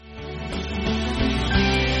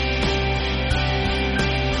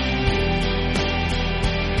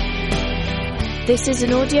This is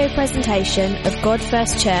an audio presentation of God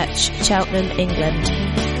First Church, Cheltenham, England.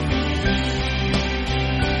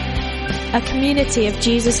 A community of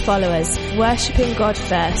Jesus followers, worshipping God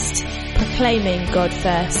first, proclaiming God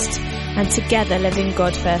first, and together living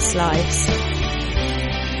God first lives.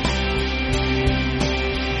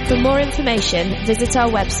 For more information, visit our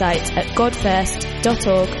website at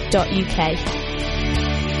godfirst.org.uk.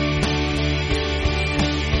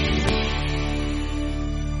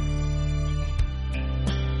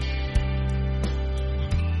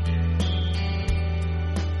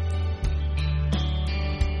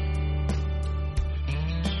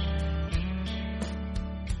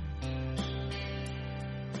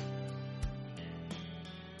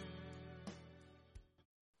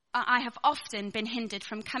 I have often been hindered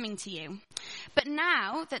from coming to you. But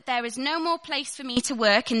now that there is no more place for me to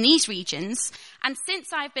work in these regions, and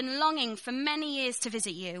since I have been longing for many years to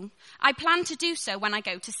visit you, I plan to do so when I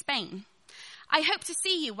go to Spain. I hope to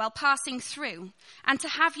see you while passing through, and to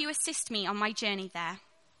have you assist me on my journey there,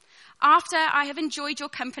 after I have enjoyed your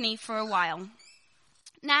company for a while.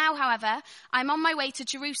 Now, however, I am on my way to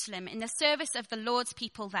Jerusalem in the service of the Lord's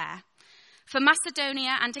people there. For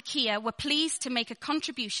Macedonia and Achaia were pleased to make a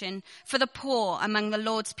contribution for the poor among the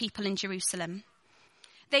Lord's people in Jerusalem.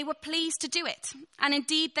 They were pleased to do it, and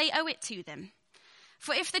indeed they owe it to them.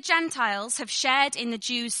 For if the Gentiles have shared in the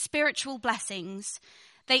Jews' spiritual blessings,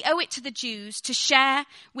 they owe it to the Jews to share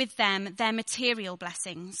with them their material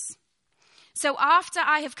blessings. So after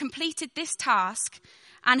I have completed this task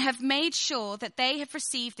and have made sure that they have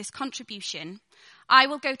received this contribution, I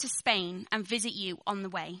will go to Spain and visit you on the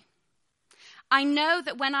way. I know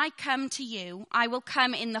that when I come to you, I will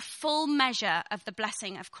come in the full measure of the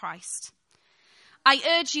blessing of Christ. I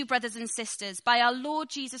urge you, brothers and sisters, by our Lord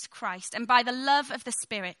Jesus Christ and by the love of the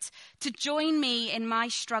Spirit, to join me in my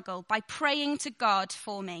struggle by praying to God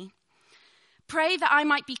for me. Pray that I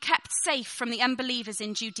might be kept safe from the unbelievers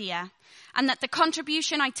in Judea, and that the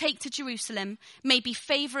contribution I take to Jerusalem may be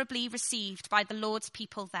favorably received by the Lord's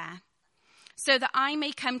people there, so that I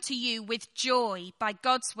may come to you with joy by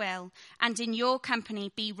God's will, and in your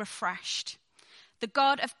company be refreshed. The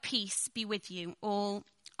God of peace be with you all.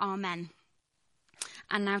 Amen.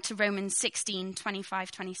 And now to Romans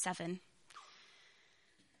 16:25-27.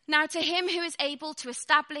 Now to him who is able to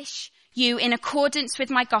establish you in accordance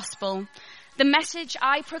with my gospel, the message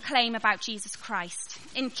I proclaim about Jesus Christ,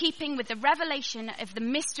 in keeping with the revelation of the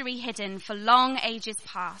mystery hidden for long ages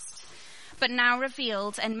past, but now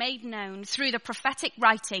revealed and made known through the prophetic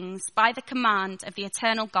writings by the command of the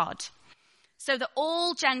eternal God, so that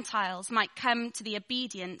all Gentiles might come to the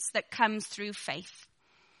obedience that comes through faith.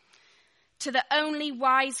 To the only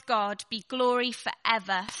wise God be glory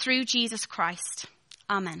forever through Jesus Christ.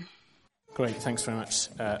 Amen. Great, thanks very much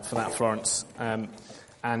for that, Florence.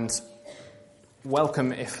 And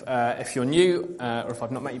welcome if you're new, or if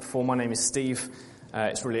I've not met you before. My name is Steve.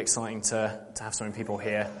 It's really exciting to have so many people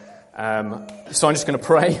here. So I'm just going to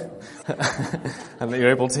pray and that you're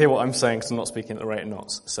able to hear what I'm saying, because I'm not speaking at the rate of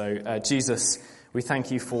knots. So Jesus, we thank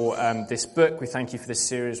you for this book. We thank you for this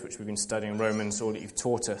series which we've been studying, Romans, all that you've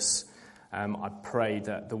taught us. I pray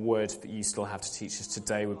that the words that you still have to teach us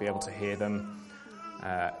today would be able to hear them.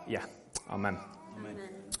 Amen. Amen.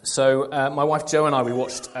 So my wife Jo and I, we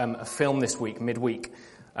watched a film this week, midweek,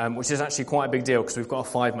 which is actually quite a big deal because we've got a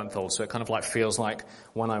 5-month-old, so it kind of like feels like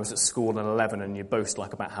when I was at school at 11 and you boast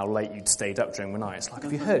like about how late you'd stayed up during the night. It's like,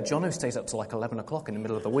 have you heard? Jono stays up till like 11 o'clock in the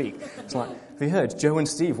middle of the week. It's like, have you heard? Jo and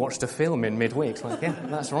Steve watched a film in midweek. It's like, yeah,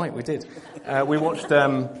 that's right, we did. We watched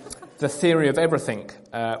The Theory of Everything,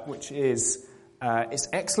 which is it's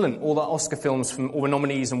excellent. All the Oscar films from all the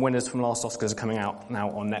nominees and winners from last Oscars are coming out now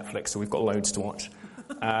on Netflix, so we've got loads to watch.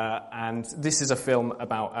 And this is a film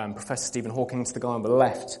about Professor Stephen Hawking. To the guy on the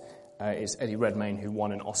left is Eddie Redmayne, who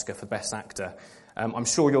won an Oscar for Best Actor. I'm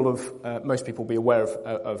sure you'll have, most people will be aware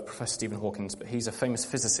of Professor Stephen Hawking, but he's a famous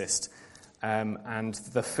physicist. And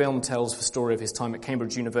the film tells the story of his time at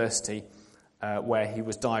Cambridge University, where he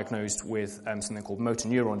was diagnosed with something called motor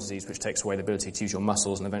neuron disease, which takes away the ability to use your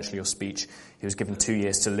muscles and eventually your speech. He was given 2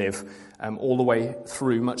 years to live, all the way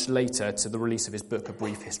through much later to the release of his book, A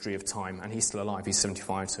Brief History of Time. And he's still alive. He's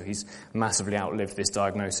 75, so he's massively outlived this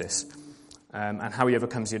diagnosis. And how he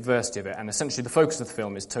overcomes the adversity of it. And essentially the focus of the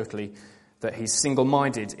film is totally that he's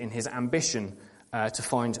single-minded in his ambition to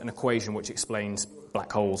find an equation which explains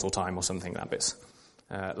black holes or time or something. That bit's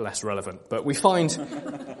less relevant. But we find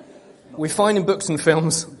in books and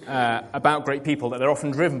films about great people that they're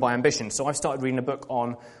often driven by ambition. So I've started reading a book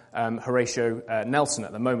on Horatio Nelson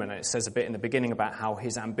at the moment, and it says a bit in the beginning about how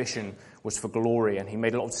his ambition was for glory, and he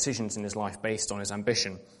made a lot of decisions in his life based on his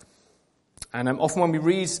ambition. And often when we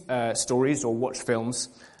read stories or watch films,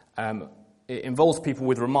 it involves people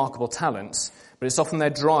with remarkable talents, but it's often their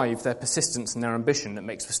drive, their persistence, and their ambition that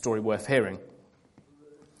makes the story worth hearing.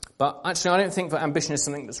 But actually, I don't think that ambition is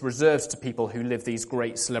something that's reserved to people who live these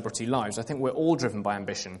great celebrity lives. I think we're all driven by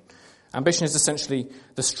ambition. Ambition is essentially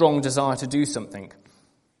the strong desire to do something.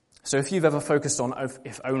 So if you've ever focused on,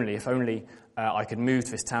 if only I could move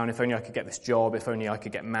to this town, if only I could get this job, if only I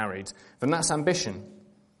could get married, then that's ambition.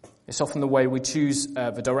 It's often the way we choose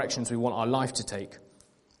the directions we want our life to take.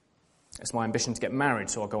 It's my ambition to get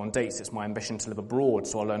married, so I'll go on dates. It's my ambition to live abroad,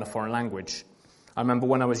 so I'll learn a foreign language. I remember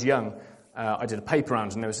when I was young, I did a paper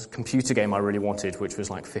round, and there was a computer game I really wanted, which was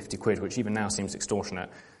like 50 quid, which even now seems extortionate.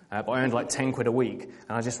 But I earned like 10 quid a week,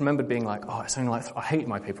 and I just remembered being like, it's only like, I hate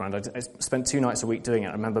my paper round. I spent 2 nights a week doing it.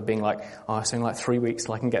 I remember being like, it's only like 3 weeks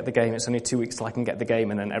till I can get the game. It's only 2 weeks till I can get the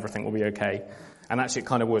game, and then everything will be okay. And actually it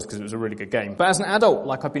kind of was, because it was a really good game. But as an adult,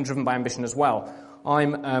 I've been driven by ambition as well.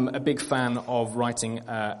 I'm a big fan of writing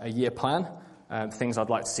a year plan, things I'd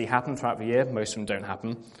like to see happen throughout the year. Most of them don't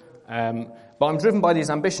happen. But I'm driven by these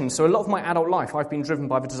ambitions. So a lot of my adult life, I've been driven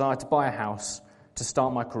by the desire to buy a house, to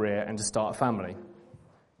start my career, and to start a family.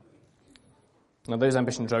 Now, those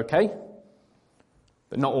ambitions are okay,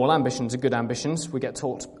 but not all ambitions are good ambitions. We get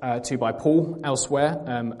talked to by Paul elsewhere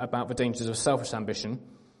about the dangers of selfish ambition.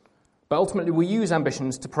 But ultimately, we use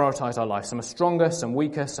ambitions to prioritize our life. Some are stronger, some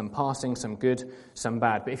weaker, some passing, some good, some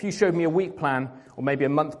bad. But if you showed me a week plan or maybe a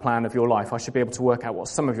month plan of your life, I should be able to work out what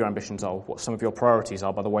some of your ambitions are, what some of your priorities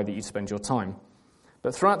are by the way that you spend your time.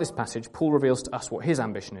 But throughout this passage, Paul reveals to us what his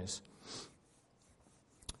ambition is.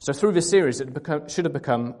 So through this series, it should have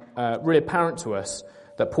become really apparent to us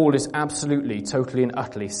that Paul is absolutely, totally and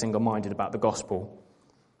utterly single-minded about the gospel.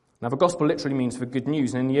 Now, the gospel literally means the good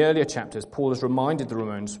news, and in the earlier chapters, Paul has reminded the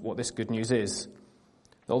Romans what this good news is.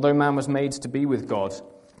 That although man was made to be with God,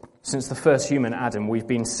 since the first human, Adam, we've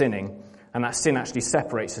been sinning, and that sin actually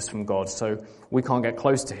separates us from God, so we can't get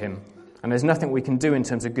close to him. And there's nothing we can do in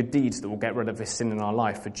terms of good deeds that will get rid of this sin in our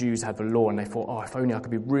life. The Jews had the law, and they thought, if only I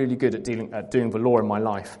could be really good at doing the law in my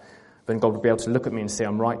life, then God would be able to look at me and say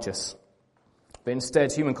I'm righteous. But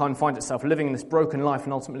instead, humankind finds itself living in this broken life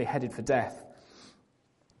and ultimately headed for death.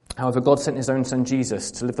 However, God sent his own son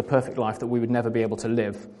Jesus to live the perfect life that we would never be able to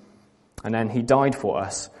live. And then he died for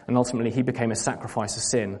us, and ultimately he became a sacrifice of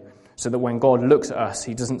sin, so that when God looks at us,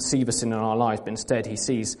 he doesn't see the sin in our lives, but instead he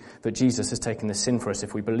sees that Jesus has taken the sin for us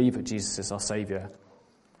if we believe that Jesus is our Saviour.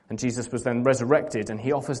 And Jesus was then resurrected, and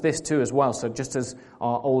he offers this too as well. So just as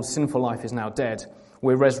our old sinful life is now dead,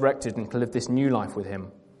 we're resurrected and can live this new life with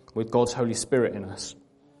him, with God's Holy Spirit in us.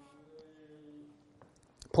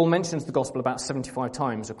 Paul mentions the gospel about 75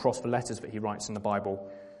 times across the letters that he writes in the Bible.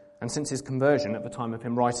 And since his conversion, at the time of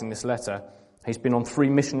him writing this letter, he's been on 3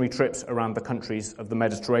 missionary trips around the countries of the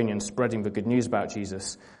Mediterranean, spreading the good news about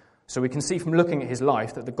Jesus. So we can see from looking at his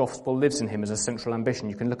life that the gospel lives in him as a central ambition.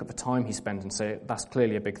 You can look at the time he spent and say that's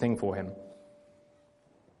clearly a big thing for him.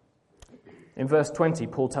 In verse 20,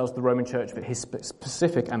 Paul tells the Roman church that his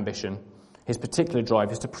specific ambition, his particular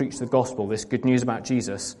drive, is to preach the gospel, this good news about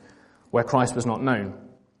Jesus, where Christ was not known.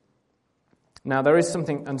 Now, there is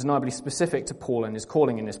something undeniably specific to Paul and his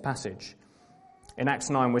calling in this passage. In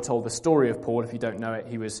Acts 9, we're told the story of Paul. If you don't know it,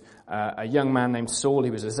 he was a young man named Saul.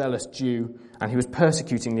 He was a zealous Jew, and he was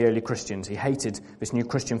persecuting the early Christians. He hated this new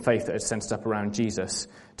Christian faith that had centered up around Jesus,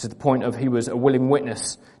 to the point of he was a willing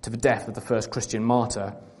witness to the death of the first Christian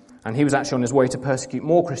martyr. And he was actually on his way to persecute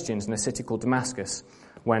more Christians in a city called Damascus.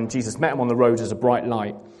 When Jesus met him on the road as a bright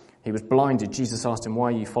light, he was blinded. Jesus asked him,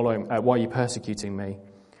 why are you persecuting me?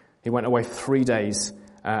 He went away for 3 days,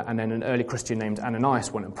 and then an early Christian named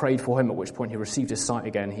Ananias went and prayed for him, at which point he received his sight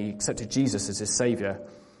again. He accepted Jesus as his Saviour.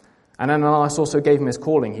 And Ananias also gave him his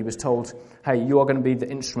calling. He was told, hey, you are going to be the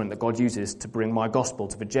instrument that God uses to bring my gospel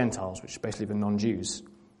to the Gentiles, which is basically the non-Jews.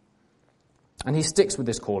 And he sticks with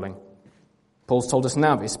this calling. Paul's told us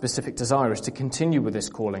now that his specific desire is to continue with this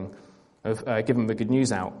calling of giving the good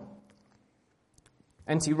news out.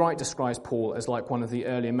 N.T. Wright describes Paul as like one of the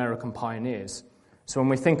early American pioneers. So when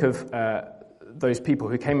we think of those people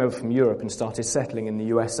who came over from Europe and started settling in the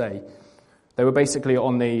USA, they were basically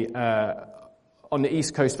on the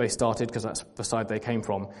east coast they started, because that's the side they came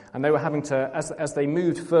from, and they were having to, as they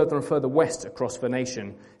moved further and further west across the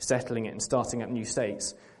nation, settling it and starting up new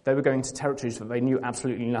states, they were going to territories that they knew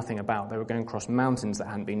absolutely nothing about. They were going across mountains that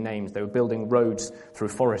hadn't been named. They were building roads through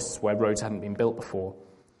forests where roads hadn't been built before.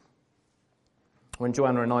 When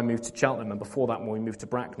Joanna and I moved to Cheltenham, and before that when we moved to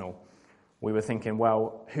Bracknell, we were thinking,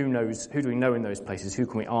 well, who do we know in those places? Who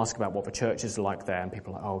can we ask about what the churches are like there? And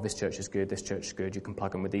people are like, oh, this church is good, you can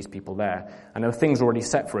plug in with these people there. And there are things already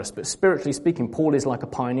set for us. But spiritually speaking, Paul is like a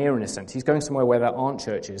pioneer in a sense. He's going somewhere where there aren't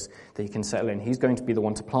churches that he can settle in. He's going to be the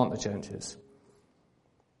one to plant the churches.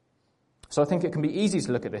 So I think it can be easy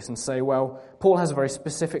to look at this and say, well, Paul has a very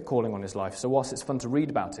specific calling on his life. So whilst it's fun to read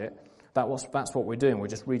about it, that's what we're doing. We're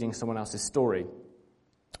just reading someone else's story.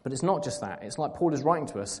 But it's not just that. It's like Paul is writing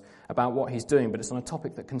to us about what he's doing, but it's on a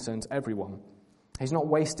topic that concerns everyone. He's not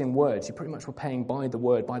wasting words. You pretty much were paying by the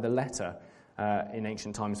word, by the letter in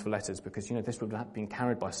ancient times for letters, because, this would have been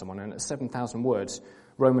carried by someone. And at 7,000 words,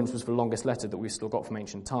 Romans was the longest letter that we've still got from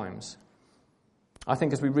ancient times. I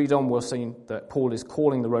think as we read on, we'll see that Paul is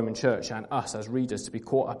calling the Roman church and us as readers to be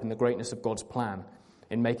caught up in the greatness of God's plan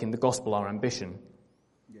in making the gospel our ambition.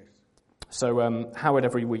 So Howard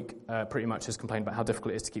every week pretty much has complained about how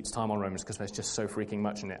difficult it is to keep time on Romans because there's just so freaking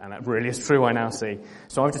much in it, and that really is true, I now see.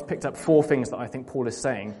 So I've just picked up 4 things that I think Paul is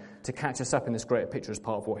saying to catch us up in this greater picture as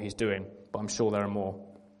part of what he's doing, but I'm sure there are more.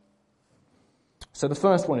 So the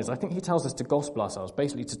first one is, I think he tells us to gospel ourselves,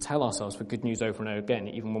 basically to tell ourselves the good news over and over again,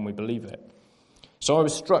 even when we believe it. So I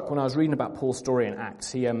was struck when I was reading about Paul's story in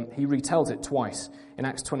Acts. He retells it twice, in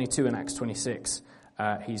Acts 22 and Acts 26.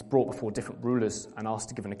 He's brought before different rulers and asked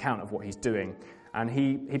to give an account of what he's doing. And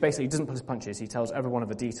he basically doesn't pull his punches. He tells every one of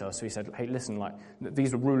the details. So he said, hey, listen,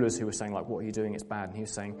 these were rulers who were saying, what are you doing? It's bad. And he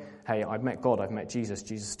was saying, hey, I've met God. I've met Jesus.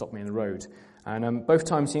 Jesus stopped me in the road. And both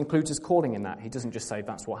times he includes his calling in that. He doesn't just say,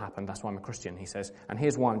 that's what happened. That's why I'm a Christian. He says, and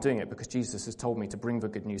here's why I'm doing it, because Jesus has told me to bring the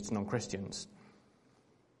good news to non-Christians.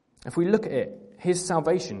 If we look at it, his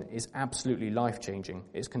salvation is absolutely life-changing.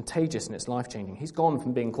 It's contagious and it's life-changing. He's gone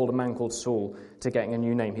from being called a man called Saul to getting a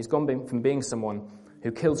new name. He's gone from being someone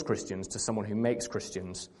who kills Christians to someone who makes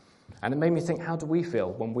Christians. And it made me think, how do we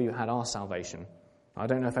feel when we had our salvation? I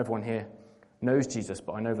don't know if everyone here knows Jesus,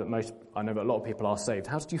 but I know that a lot of people are saved.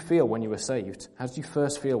 How did you feel when you were saved? How did you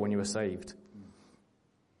first feel when you were saved?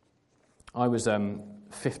 I was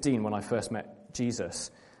 15 when I first met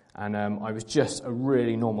Jesus. And I was just a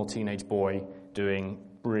really normal teenage boy doing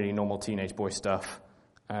really normal teenage boy stuff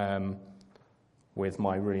with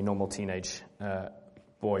my really normal teenage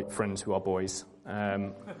boy friends who are boys.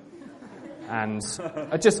 And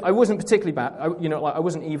I wasn't particularly bad. I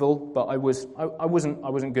wasn't evil, but I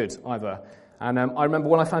wasn't good either. And I remember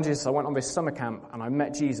when I found Jesus, I went on this summer camp and I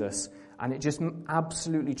met Jesus. And it just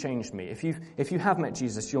absolutely changed me. If you have met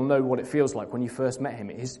Jesus, you'll know what it feels like when you first met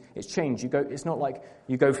him. It's changed. It's not like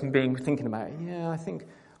you go from thinking about it, I think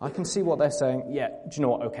I can see what they're saying. Yeah, do you know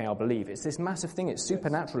what? Okay, I'll believe. It's this massive thing. It's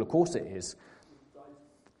supernatural. Of course it is.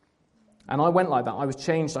 And I went like that. I was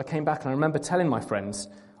changed. I came back and I remember telling my friends,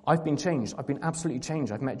 I've been changed. I've been absolutely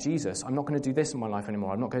changed. I've met Jesus. I'm not going to do this in my life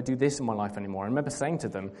anymore. I'm not going to do this in my life anymore. I remember saying to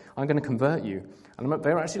them, I'm going to convert you. And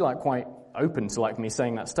they were actually quite open to me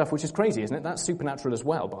saying that stuff, which is crazy, isn't it? That's supernatural as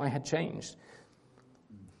well, but I had changed.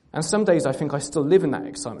 And some days I think I still live in that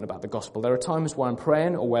excitement about the gospel. There are times where I'm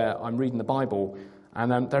praying or where I'm reading the Bible, and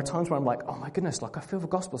there are times where I'm like, oh my goodness, I feel the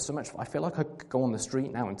gospel so much. I feel like I could go on the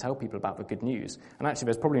street now and tell people about the good news. And actually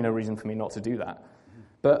there's probably no reason for me not to do that.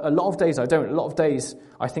 But a lot of days I don't. A lot of days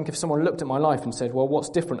I think if someone looked at my life and said, well, what's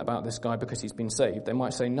different about this guy because he's been saved? They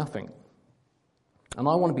might say nothing. And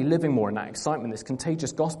I want to be living more in that excitement, this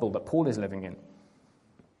contagious gospel that Paul is living in.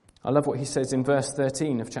 I love what he says in verse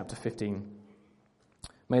 13 of chapter 15.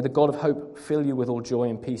 May the God of hope fill you with all joy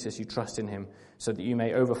and peace as you trust in him, so that you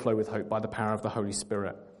may overflow with hope by the power of the Holy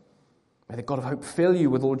Spirit. May the God of hope fill you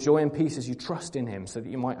with all joy and peace as you trust in him, so that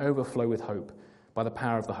you might overflow with hope by the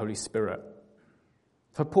power of the Holy Spirit.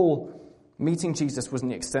 For Paul, meeting Jesus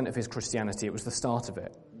wasn't the extent of his Christianity, it was the start of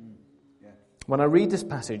it. When I read this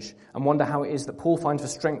passage and wonder how it is that Paul finds the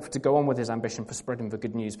strength to go on with his ambition for spreading the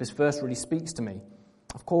good news, this verse really speaks to me.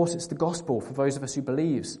 Of course, it's the gospel for those of us who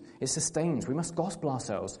believes. It sustains. We must gospel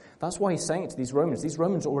ourselves. That's why he's saying it to these Romans. These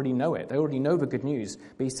Romans already know it. They already know the good news,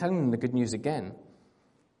 but he's telling them the good news again.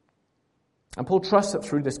 And Paul trusts that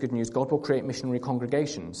through this good news, God will create missionary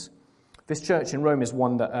congregations. This church in Rome is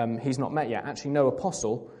one that he's not met yet. Actually, no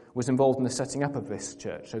apostle was involved in the setting up of this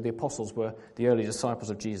church. So the apostles were the early disciples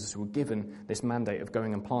of Jesus who were given this mandate of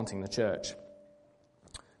going and planting the church.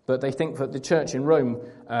 But they think that the church in Rome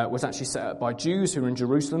was actually set up by Jews who were in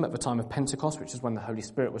Jerusalem at the time of Pentecost, which is when the Holy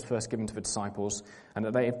Spirit was first given to the disciples, and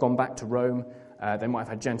that they have gone back to Rome. They might have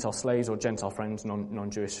had Gentile slaves or Gentile friends,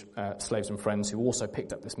 non-Jewish slaves and friends who also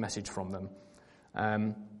picked up this message from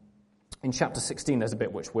them. In chapter 16, there's a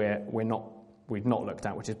bit which we've not looked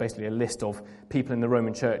at, which is basically a list of people in the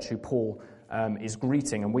Roman church who Paul is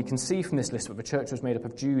greeting. And we can see from this list that the church was made up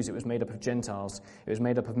of Jews, it was made up of Gentiles, it was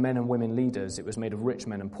made up of men and women leaders, it was made of rich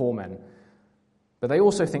men and poor men. But they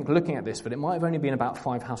also think, looking at this, that it might have only been about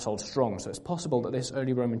 5 households strong, so it's possible that this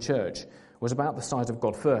early Roman church was about the size of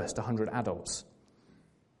God First, 100 adults.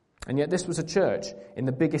 And yet this was a church in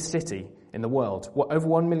the biggest city in the world. Over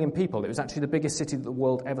 1 million people. It was actually the biggest city that the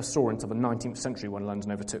world ever saw until the 19th century when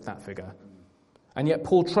London overtook that figure. And yet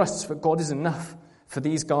Paul trusts that God is enough for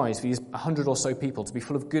these guys, for these 100 or so people, to be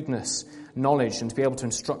full of goodness, knowledge, and to be able to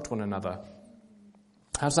instruct one another.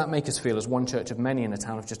 How does that make us feel as one church of many in a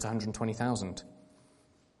town of just 120,000?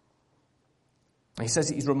 He says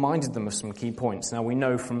he's reminded them of some key points. Now, we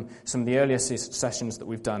know from some of the earlier sessions that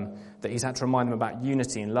we've done that he's had to remind them about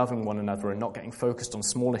unity and loving one another and not getting focused on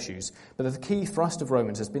small issues. But the key thrust of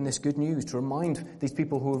Romans has been this good news, to remind these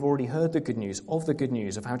people who have already heard the good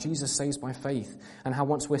news of how Jesus saves by faith and how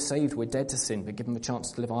once we're saved, we're dead to sin, but given the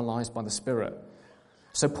chance to live our lives by the Spirit.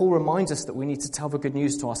 So Paul reminds us that we need to tell the good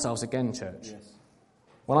news to ourselves again, church. Yes.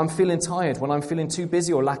 When I'm feeling tired, when I'm feeling too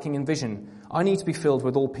busy or lacking in vision, I need to be filled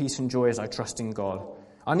with all peace and joy as I trust in God.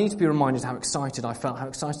 I need to be reminded how excited I felt, how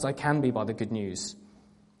excited I can be by the good news.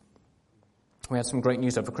 We had some great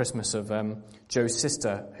news over Christmas of Joe's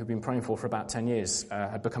sister, who'd been praying for about 10 years,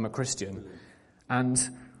 had become a Christian. And,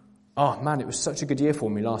 oh man, it was such a good year for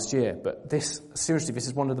me last year. But this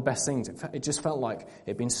is one of the best things. It just felt like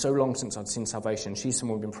it'd been so long since I'd seen salvation. She's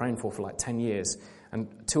someone we've been praying for like 10 years. And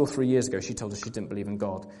 2 or 3 years ago, she told us she didn't believe in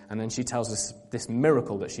God. And then she tells us this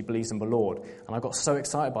miracle that she believes in the Lord. And I got so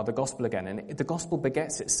excited by the gospel again. And the gospel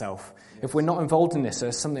begets itself. Yes. If we're not involved in this,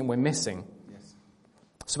 there's something we're missing. Yes.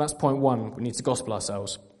 So that's point 1. We need to gospel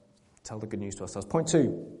ourselves. Tell the good news to ourselves. Point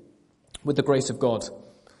 2, with the grace of God.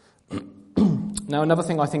 Now, another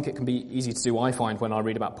thing I think it can be easy to do, I find, when I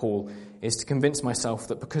read about Paul, is to convince myself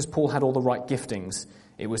that because Paul had all the right giftings,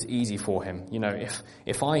 it was easy for him. You know,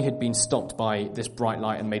 if I had been stopped by this bright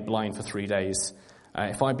light and made blind for 3 days,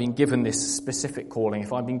 if I'd been given this specific calling,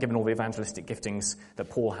 if I'd been given all the evangelistic giftings that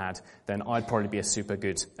Paul had, then I'd probably be a super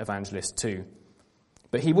good evangelist too.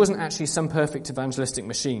 But he wasn't actually some perfect evangelistic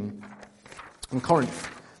machine. In Corinth,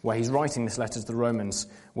 where he's writing this letter to the Romans,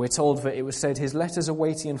 we're told that it was said his letters are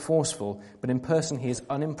weighty and forceful, but in person he is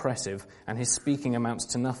unimpressive and his speaking amounts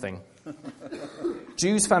to nothing.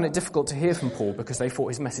 Jews found it difficult to hear from Paul because they thought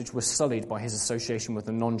his message was sullied by his association with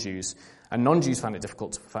the non-Jews. And non-Jews found it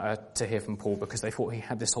difficult to hear from Paul because they thought he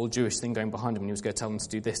had this whole Jewish thing going behind him and he was going to tell them to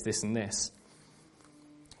do this, this and this.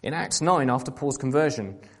 In Acts 9, after Paul's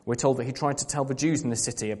conversion, we're told that he tried to tell the Jews in the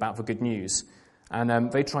city about the good news.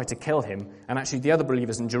 And they tried to kill him. And actually the other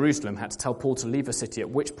believers in Jerusalem had to tell Paul to leave the city, at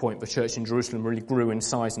which point the church in Jerusalem really grew in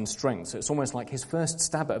size and strength. So it's almost like his first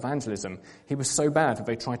stab at evangelism. He was so bad that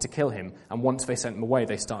they tried to kill him. And once they sent him away,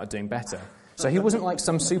 they started doing better. So he wasn't like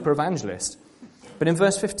some super evangelist. But in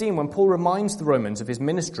verse 15, when Paul reminds the Romans of his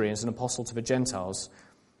ministry as an apostle to the Gentiles,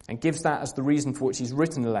 and gives that as the reason for which he's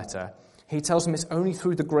written the letter, he tells them it's only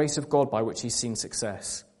through the grace of God by which he's seen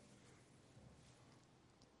success.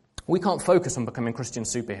 We can't focus on becoming Christian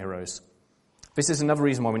superheroes. This is another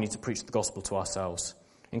reason why we need to preach the gospel to ourselves.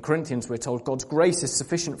 In Corinthians, we're told God's grace is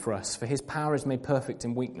sufficient for us, for his power is made perfect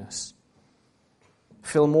in weakness.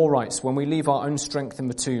 Phil Moore writes, when we leave our own strength in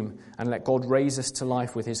the tomb and let God raise us to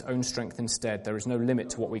life with his own strength instead, there is no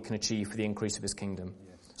limit to what we can achieve for the increase of his kingdom.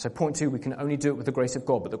 So point 2, we can only do it with the grace of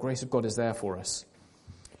God, but the grace of God is there for us.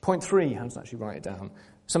 Point 3, Hans actually write it down.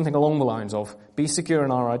 Something along the lines of, be secure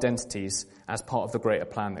in our identities as part of the greater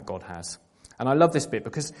plan that God has. And I love this bit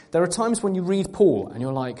because there are times when you read Paul and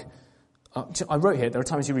you're like, I wrote here, there are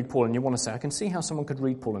times you read Paul and you want to say, I can see how someone could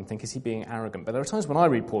read Paul and think, is he being arrogant? But there are times when I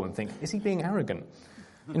read Paul and think, is he being arrogant?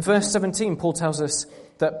 In verse 17, Paul tells us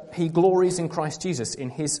that he glories in Christ Jesus in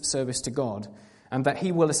his service to God and that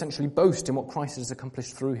he will essentially boast in what Christ has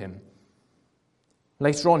accomplished through him.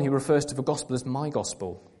 Later on, he refers to the gospel as my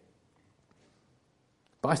gospel.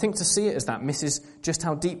 But I think to see it as that misses just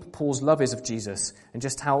how deep Paul's love is of Jesus and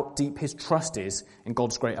just how deep his trust is in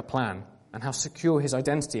God's greater plan and how secure his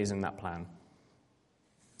identity is in that plan.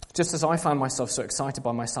 Just as I found myself so excited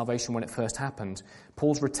by my salvation when it first happened,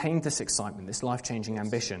 Paul's retained this excitement, this life-changing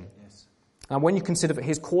ambition. Yes. Now, when you consider that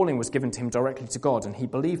his calling was given to him directly to God and he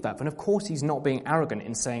believed that, then of course he's not being arrogant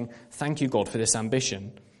in saying, thank you, God, for this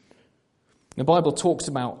ambition. The Bible talks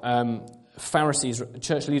about Pharisees,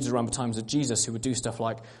 church leaders around the times of Jesus, who would do stuff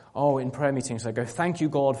like, in prayer meetings, they go, thank you,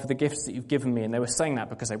 God, for the gifts that you've given me. And they were saying that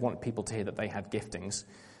because they wanted people to hear that they had giftings.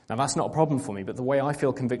 Now, that's not a problem for me, but the way I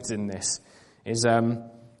feel convicted in this is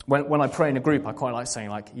when I pray in a group, I quite like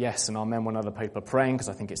saying, yes and amen when other people are praying, because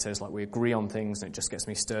I think it says, we agree on things, and it just gets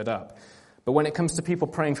me stirred up. But when it comes to people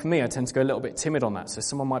praying for me, I tend to go a little bit timid on that. So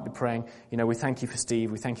someone might be praying, we thank you for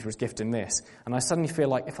Steve, we thank you for his gift in this. And I suddenly feel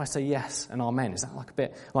like if I say yes and amen, is that like a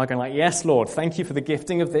bit like going like, yes, Lord, thank you for the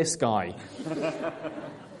gifting of this guy.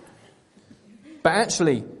 But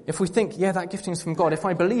actually, if we think, that gifting is from God, if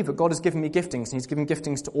I believe that God has given me giftings and he's given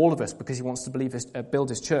giftings to all of us because he wants to build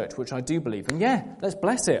his church, which I do believe, and let's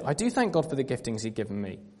bless it. I do thank God for the giftings he's given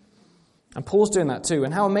me. And Paul's doing that too.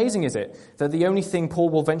 And how amazing is it that the only thing Paul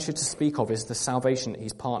will venture to speak of is the salvation that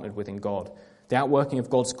he's partnered with in God, the outworking of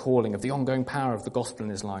God's calling, of the ongoing power of the gospel in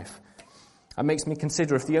his life. That makes me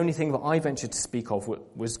consider if the only thing that I ventured to speak of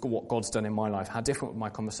was what God's done in my life, how different would my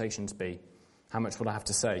conversations be? How much would I have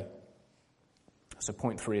to say? So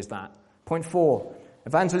point 3 is that. Point 4,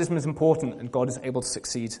 evangelism is important and God is able to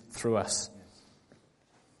succeed through us.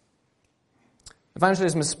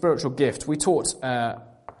 Evangelism is a spiritual gift. We taught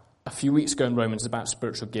a few weeks ago in Romans about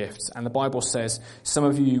spiritual gifts, and the Bible says some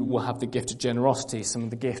of you will have the gift of generosity, some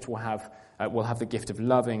of the gift will have the gift of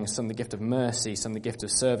loving, some the gift of mercy, some the gift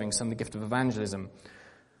of serving, some the gift of evangelism.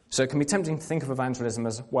 So it can be tempting to think of evangelism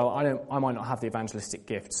as, well, I might not have the evangelistic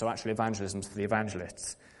gift, so actually evangelism's for the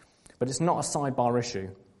evangelists. But it's not a sidebar issue.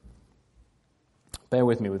 Bear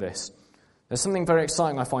with me with this. There's something very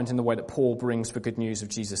exciting I find in the way that Paul brings the good news of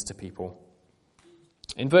Jesus to people.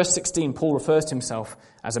 In verse 16, Paul refers to himself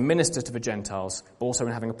as a minister to the Gentiles, but also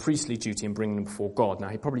in having a priestly duty in bringing them before God. Now,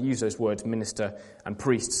 he probably used those words, minister and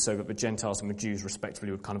priest, so that the Gentiles and the Jews,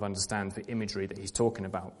 respectively, would kind of understand the imagery that he's talking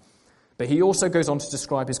about. But he also goes on to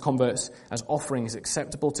describe his converts as offerings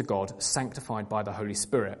acceptable to God, sanctified by the Holy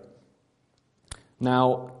Spirit.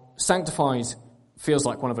 Now, sanctified feels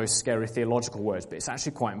like one of those scary theological words, but it's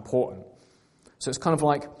actually quite important. So it's kind of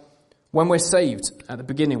like, when we're saved, at the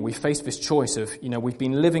beginning, we face this choice of, we've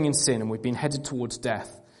been living in sin and we've been headed towards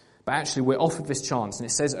death. But actually, we're offered this chance. And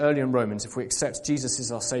it says earlier in Romans, if we accept Jesus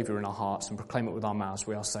as our Saviour in our hearts and proclaim it with our mouths,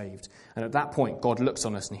 we are saved. And at that point, God looks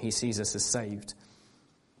on us and he sees us as saved.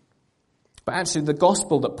 But actually, the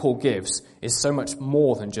gospel that Paul gives is so much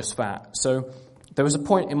more than just that. So there was a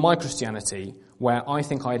point in my Christianity where I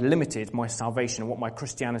think I had limited my salvation and what my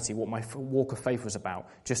Christianity, what my walk of faith was about,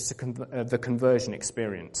 just to the conversion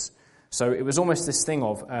experience. So it was almost this thing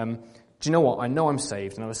of, do you know what, I know I'm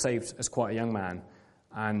saved, and I was saved as quite a young man,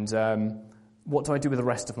 and what do I do with the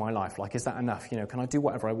rest of my life? Like, is that enough? Can I do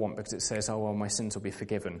whatever I want because it says, my sins will be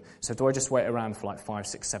forgiven? So do I just wait around for like 5,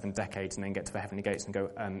 6, 7 decades and then get to the heavenly gates and go,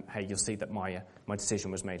 hey, you'll see that my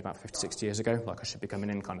decision was made about 50, 60 years ago, like I should be coming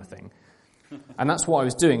in kind of thing. And that's what I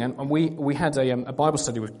was doing. And we had a Bible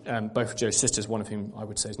study with both of Joe's sisters, one of whom I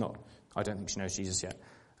would say is not, I don't think she knows Jesus yet.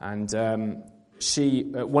 And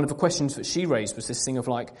one of the questions that she raised was this thing of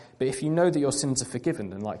like, but if you know that your sins are forgiven,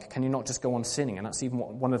 then like, can you not just go on sinning? And that's even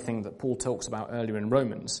one of the things that Paul talks about earlier in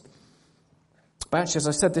Romans. But actually, as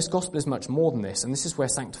I said, this gospel is much more than this, and this is where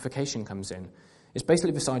sanctification comes in. It's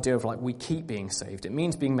basically this idea of like, we keep being saved. It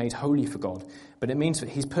means being made holy for God, but it means that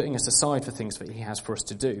he's putting us aside for things that he has for us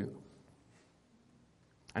to do.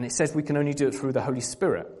 And it says we can only do it through the Holy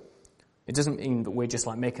Spirit. It doesn't mean that we're just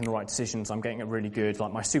like making the right decisions, I'm getting it really good,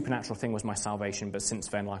 like my supernatural thing was my salvation, but since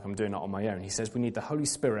then, like I'm doing it on my own. He says we need the Holy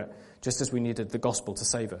Spirit just as we needed the gospel to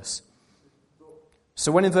save us.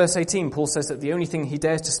 So when in verse 18, Paul says that the only thing he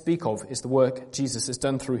dares to speak of is the work Jesus has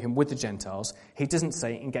done through him with the Gentiles, he doesn't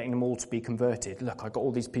say in getting them all to be converted. Look, I got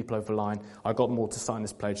all these people over the line, I got them all to sign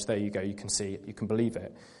this pledge, there you go, you can see it, you can believe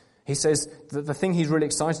it. He says that the thing he's really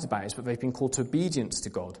excited about is that they've been called to obedience to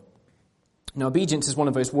God. Now, obedience is one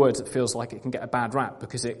of those words that feels like it can get a bad rap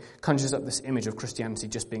because it conjures up this image of Christianity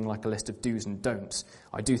just being like a list of do's and don'ts.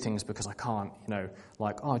 I do things because I can't,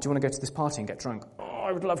 like, do you want to go to this party and get drunk? Oh,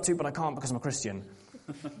 I would love to, but I can't because I'm a Christian.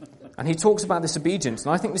 And he talks about this obedience,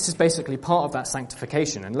 and I think this is basically part of that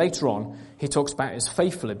sanctification. And later on, he talks about his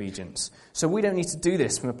faithful obedience. So we don't need to do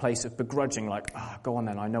this from a place of begrudging, like, go on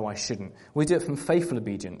then, I know I shouldn't. We do it from faithful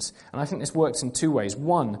obedience. And I think this works in 2 ways.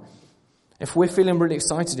 One, if we're feeling really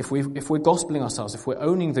excited, if we're gospeling ourselves, if we're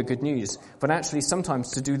owning the good news, but actually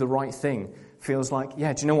sometimes to do the right thing feels like, do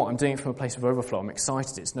you know what, I'm doing it from a place of overflow, I'm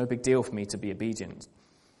excited, it's no big deal for me to be obedient.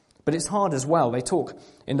 But it's hard as well. They talk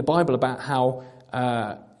in the Bible about how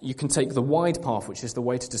you can take the wide path, which is the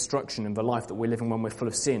way to destruction and the life that we're living when we're full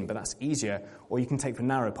of sin, but that's easier, or you can take the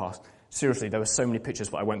narrow path. Seriously, there were so many pictures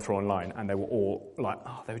that I went through online, and they were all like,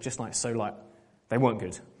 they were just like, so like, they weren't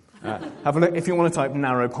good. Have a look, if you want to type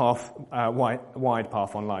narrow path, wide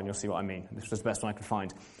path online, you'll see what I mean. This was the best one I could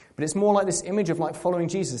find. But it's more like this image of like following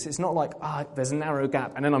Jesus. It's not like, there's a narrow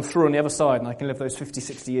gap, and then I'm through on the other side, and I can live those 50,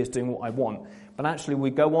 60 years doing what I want. But actually,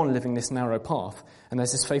 we go on living this narrow path, and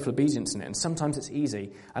there's this faithful obedience in it. And sometimes it's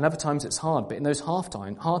easy, and other times it's hard. But in those hard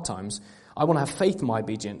times, I want to have faith in my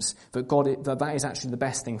obedience, that is actually the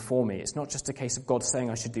best thing for me. It's not just a case of God saying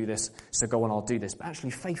I should do this, so go on, I'll do this. But actually,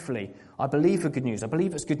 faithfully, I believe the good news. I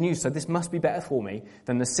believe it's good news, so this must be better for me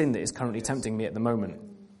than the sin that is currently tempting me at the moment.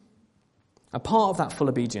 A part of that full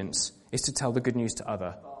obedience is to tell the good news to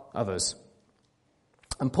others.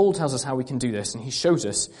 And Paul tells us how we can do this, and he shows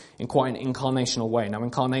us in quite an incarnational way. Now,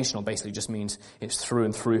 incarnational basically just means it's through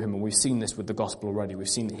and through him, and we've seen this with the gospel already. We've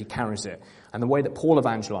seen that he carries it. And the way that Paul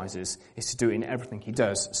evangelizes is to do it in everything he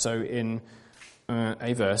does. So in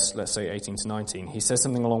a verse, let's say 18 to 19, he says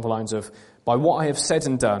something along the lines of, by what I have said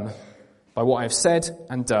and done, by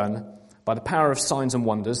the power of signs and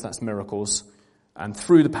wonders, that's miracles, and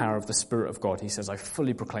through the power of the Spirit of God, he says, I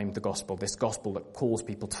fully proclaimed the gospel, this gospel that calls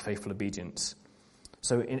people to faithful obedience.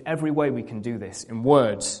 So in every way we can do this, in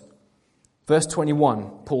words. Verse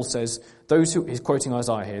 21, Paul says, he's quoting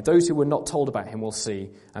Isaiah here, those who were not told about him will see,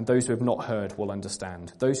 and those who have not heard will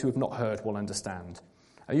understand. Those who have not heard will understand.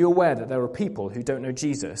 Are you aware that there are people who don't know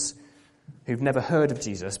Jesus, who've never heard of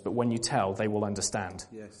Jesus, but when you tell, they will understand?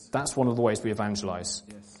 Yes. That's one of the ways we evangelize.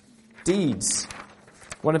 Yes. Deeds.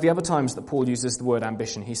 One of the other times that Paul uses the word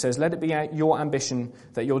ambition, he says, let it be your ambition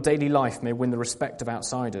that your daily life may win the respect of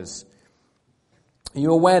outsiders. Are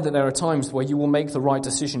you aware that there are times where you will make the right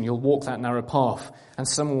decision, you'll walk that narrow path, and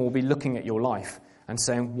someone will be looking at your life and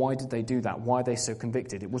saying, why did they do that? Why are they so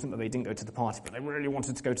convicted? It wasn't that they didn't go to the party, but they really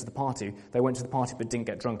wanted to go to the party. They went to the party but didn't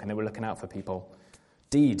get drunk, and they were looking out for people.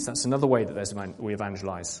 Deeds, that's another way that we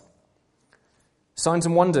evangelize. Signs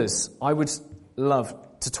and wonders. I would love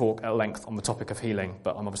to talk at length on the topic of healing,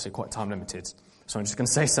 but I'm obviously quite time limited, so I'm just going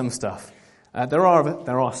to say some stuff. There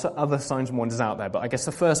are other signs and wonders out there, but I guess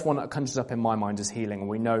the first one that conjures up in my mind is healing. And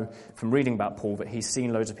we know from reading about Paul that he's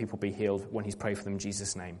seen loads of people be healed when he's prayed for them in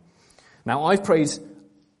Jesus' name. Now, I've prayed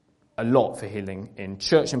a lot for healing in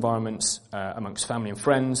church environments, amongst family and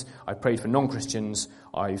friends. I've prayed for non-Christians.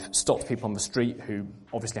 I've stopped people on the street who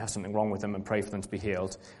obviously have something wrong with them and prayed for them to be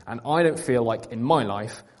healed. And I don't feel like in my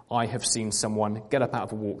life I have seen someone get up out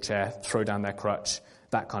of a walk chair, throw down their crutch,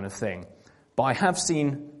 that kind of thing. But I have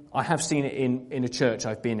seen it in a church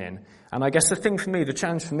I've been in. And I guess the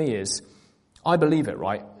challenge for me is, I believe it,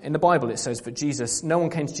 right? In the Bible it says that no one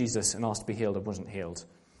came to Jesus and asked to be healed and wasn't healed.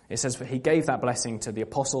 It says that he gave that blessing to the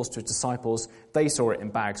apostles, to his disciples. They saw it in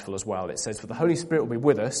bags full as well. It says, for the Holy Spirit will be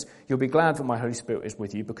with us. You'll be glad that my Holy Spirit is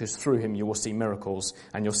with you, because through him you will see miracles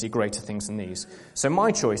and you'll see greater things than these. So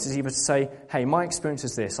my choice is either to say, hey, my experience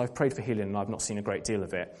is this. I've prayed for healing and I've not seen a great deal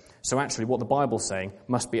of it. So actually what the Bible's saying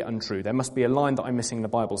must be untrue. There must be a line that I'm missing in the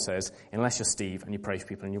Bible says, unless you're Steve and you pray for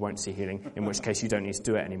people and you won't see healing, in which case you don't need to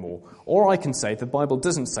do it anymore. Or I can say the Bible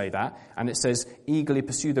doesn't say that, and it says eagerly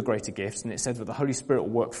pursue the greater gifts, and it says that the Holy Spirit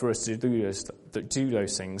will work through us to do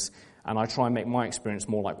those things, and I try and make my experience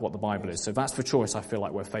more like what the Bible is. So that's the choice I feel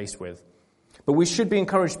like we're faced with. But we should be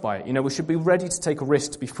encouraged by it. We should be ready to take a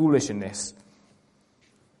risk, to be foolish in this.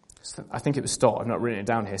 I think it was Stott, I've not written it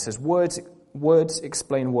down here, it says words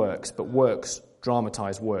explain works, but works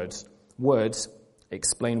dramatize words. Words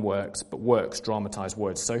explain works, but works dramatize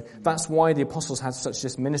words. So that's why the apostles had such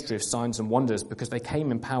this ministry of signs and wonders, because they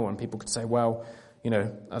came in power and people could say, well,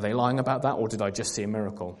 are they lying about that, or did I just see a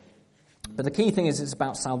miracle? But the key thing is it's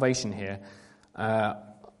about salvation here.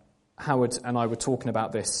 Howard and I were talking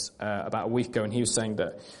about this about a week ago, and he was saying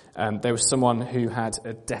that there was someone who had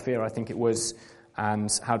a deaf ear, I think it was,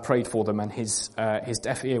 and had prayed for them, and his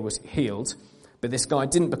deaf ear was healed, but this guy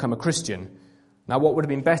didn't become a Christian. Now, what would have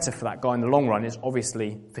been better for that guy in the long run is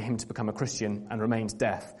obviously for him to become a Christian and remained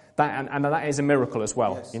deaf. And that is a miracle as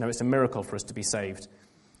well. Yes. It's a miracle for us to be saved.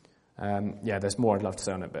 There's more I'd love to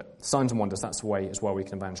say on it, but signs and wonders, that's the way as well we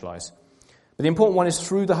can evangelize. But the important one is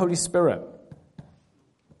through the Holy Spirit.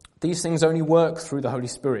 These things only work through the Holy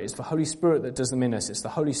Spirit. It's the Holy Spirit that does them in us. It's the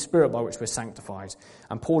Holy Spirit by which we're sanctified.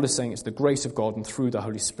 And Paul is saying it's the grace of God and through the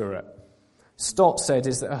Holy Spirit. Stott said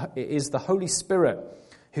it is the Holy Spirit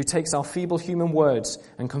who takes our feeble human words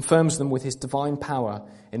and confirms them with his divine power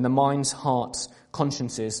in the minds, hearts,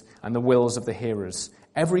 consciences, and the wills of the hearers.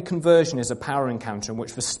 Every conversion is a power encounter in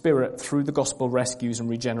which the Spirit, through the gospel, rescues and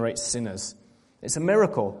regenerates sinners. It's a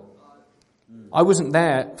miracle. I wasn't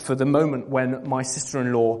there for the moment when my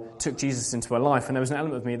sister-in-law took Jesus into her life, and there was an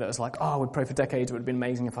element of me that was like, I would pray for decades, it would have been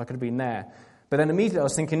amazing if I could have been there. But then immediately I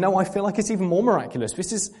was thinking, no, I feel like it's even more miraculous.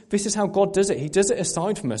 This is how God does it. He does it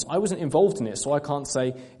aside from us. I wasn't involved in it, so I can't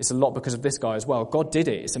say it's a lot because of this guy as well. God did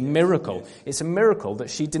it. It's a miracle. It's a miracle that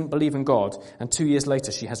she didn't believe in God, and 2 years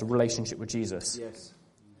later she has a relationship with Jesus. Yes.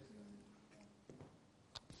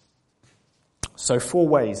 So 4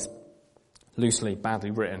 ways, loosely,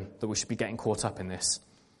 badly written, that we should be getting caught up in this.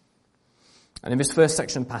 And in this first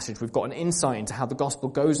section of the passage, we've got an insight into how the gospel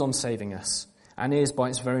goes on saving us and is by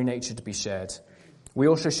its very nature to be shared. We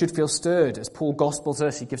also should feel stirred as Paul gospels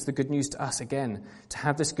us. He gives the good news to us again, to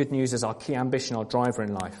have this good news as our key ambition, our driver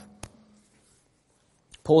in life.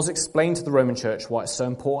 Paul's explained to the Roman church why it's so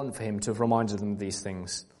important for him to have reminded them of these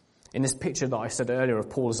things. In this picture that I said earlier of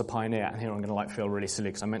Paul as a pioneer, and here I'm going to feel really silly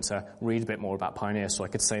because I meant to read a bit more about pioneers so I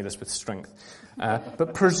could say this with strength.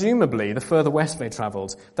 But presumably, the further west they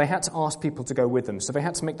travelled, they had to ask people to go with them. So they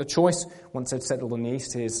had to make the choice. Once they'd settled in the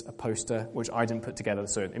east, here's a poster, which I didn't put together,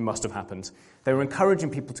 so it must have happened. They were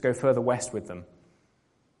encouraging people to go further west with them.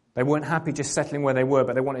 They weren't happy just settling where they were,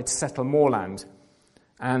 but they wanted to settle more land.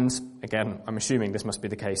 And again, I'm assuming this must be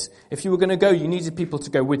the case. If you were going to go, you needed people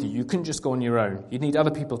to go with you. You couldn't just go on your own. You'd need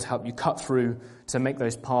other people to help you cut through, to make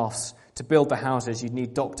those paths, to build the houses. You'd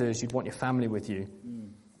need doctors. You'd want your family with you.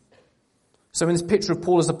 So in this picture of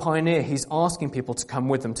Paul as a pioneer, he's asking people to come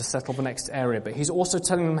with them to settle the next area, but he's also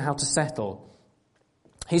telling them how to settle.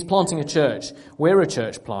 He's planting a church. We're a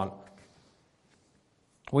church plant.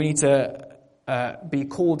 We need to be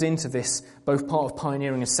called into this, both part of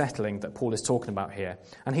pioneering and settling that Paul is talking about here.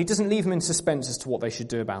 And he doesn't leave them in suspense as to what they should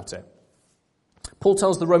do about it. Paul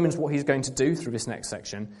tells the Romans what he's going to do through this next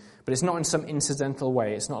section, but it's not in some incidental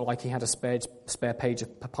way. It's not like he had a spare page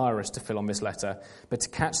of papyrus to fill on this letter, but to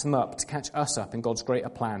catch them up, to catch us up in God's greater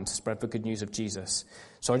plan to spread the good news of Jesus.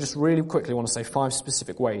 So I just really quickly want to say 5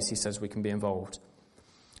 specific ways he says we can be involved.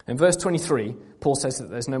 In verse 23, Paul says that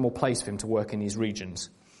there's no more place for him to work in these regions.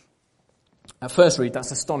 At first read,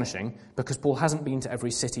 that's astonishing, because Paul hasn't been to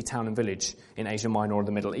every city, town and village in Asia Minor or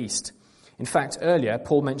the Middle East. In fact, earlier,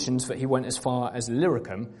 Paul mentions that he went as far as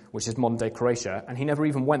Illyricum, which is modern-day Croatia, and he never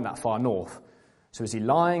even went that far north. So is he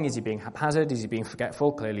lying? Is he being haphazard? Is he being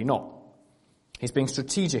forgetful? Clearly not. He's being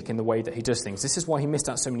strategic in the way that he does things. This is why he missed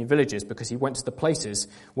out so many villages, because he went to the places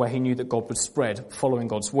where he knew that God would spread, following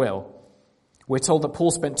God's will. We're told that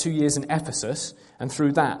Paul spent 2 years in Ephesus, and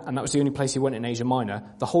through that, and that was the only place he went in Asia Minor,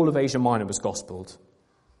 the whole of Asia Minor was gospelled.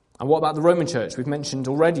 And what about the Roman church? We've mentioned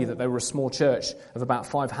already that they were a small church of about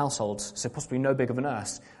 5 households, so possibly no bigger than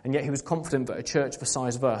us, and yet he was confident that a church the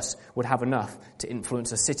size of us would have enough to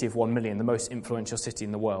influence a city of 1 million, the most influential city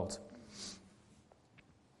in the world.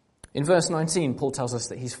 In verse 19, Paul tells us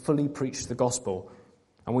that he's fully preached the gospel.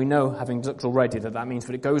 And we know, having looked already, that that means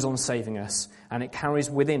that it goes on saving us, and it carries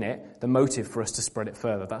within it the motive for us to spread it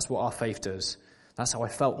further. That's what our faith does. That's how I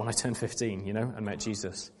felt when I turned 15, and met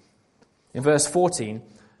Jesus. In verse 14,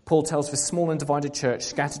 Paul tells this small and divided church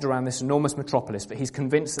scattered around this enormous metropolis that he's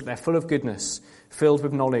convinced that they're full of goodness, filled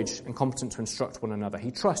with knowledge, and competent to instruct one another.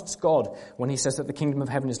 He trusts God when he says that the kingdom of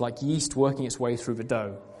heaven is like yeast working its way through the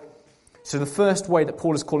dough. So the first way that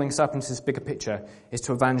Paul is calling us up into this bigger picture is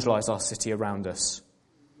to evangelize our city around us.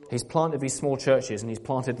 He's planted these small churches and he's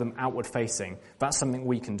planted them outward facing. That's something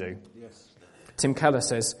we can do. Yes. Tim Keller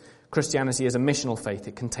says, Christianity is a missional faith.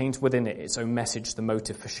 It contains within it its own message, the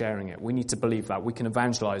motive for sharing it. We need to believe that. We can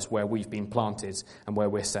evangelize where we've been planted and where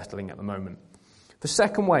we're settling at the moment. The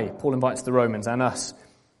second way Paul invites the Romans and us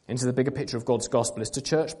into the bigger picture of God's gospel is to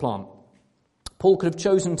church plant. Paul could have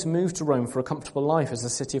chosen to move to Rome for a comfortable life as a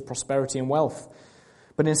city of prosperity and wealth.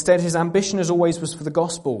 But instead his ambition as always was for the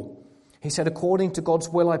gospel. He said, according to God's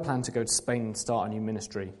will, I plan to go to Spain and start a new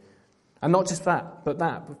ministry. And not just that,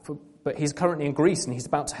 but he's currently in Greece and he's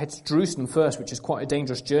about to head to Jerusalem first, which is quite a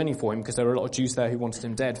dangerous journey for him because there were a lot of Jews there who wanted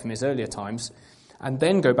him dead from his earlier times, and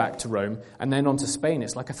then go back to Rome and then on to Spain.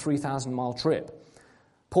 It's like a 3,000-mile trip.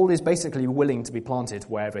 Paul is basically willing to be planted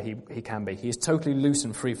wherever he can be. He is totally loose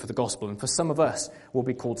and free for the gospel, and for some of us, we'll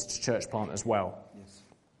be called to church plant as well.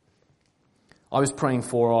 I was praying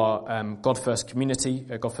for our God First community.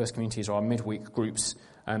 God First communities are our midweek groups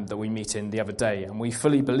that we meet in the other day, and we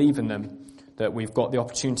fully believe in them, that we've got the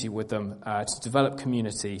opportunity with them to develop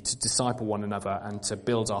community, to disciple one another, and to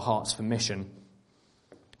build our hearts for mission.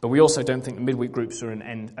 But we also don't think the midweek groups are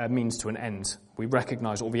a means to an end. We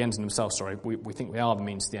recognise, or the ends in themselves, we think we are the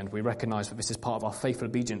means to the end. We recognise that this is part of our faithful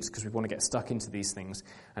obedience because we want to get stuck into these things,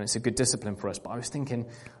 and it's a good discipline for us. But I was thinking,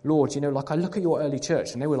 Lord, I look at your early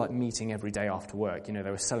church, and they were meeting every day after work. They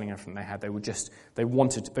were selling everything they had. They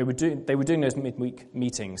were doing those midweek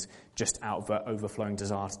meetings just out of an overflowing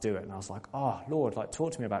desire to do it. And I was like, Lord,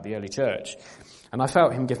 talk to me about the early church. And I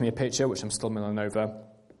felt him give me a picture, which I'm still mulling over,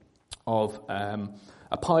 of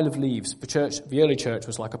a pile of leaves. The early church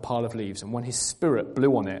was like a pile of leaves, and when his spirit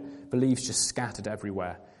blew on it, the leaves just scattered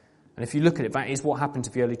everywhere. And if you look at it, that is what happened to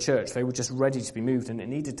the early church. They were just ready to be moved, and it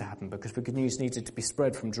needed to happen because the good news needed to be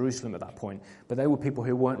spread from Jerusalem at that point. But they were people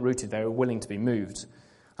who weren't rooted, they were willing to be moved.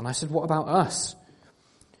 And I said, what about us?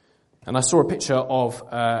 And I saw a picture of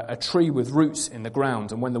a tree with roots in the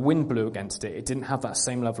ground, and when the wind blew against it, it didn't have that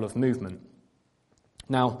same level of movement.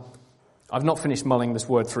 Now, I've not finished mulling this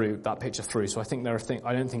word through, that picture through, so I think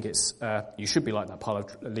I don't think it's, you should be like that pile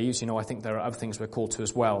of leaves. I think there are other things we're called to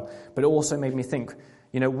as well. But it also made me think,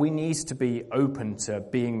 we need to be open to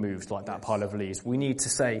being moved like that pile of leaves. We need to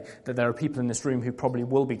say that there are people in this room who probably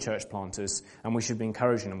will be church planters, and we should be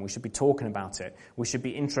encouraging them. We should be talking about it. We should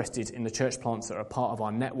be interested in the church plants that are part of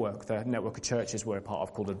our network, the network of churches we're a part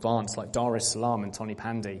of called Advance, like Dar es Salaam and Tony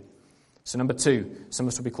Pandy. So number 2, some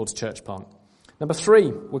of us will be called to church plant. Number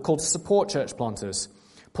 3, we're called to support church planters.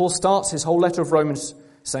 Paul starts his whole letter of Romans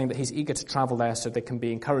saying that he's eager to travel there so they can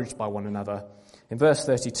be encouraged by one another. In verse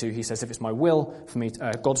 32, he says, if it's my will for me,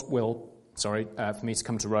 God's will, for me to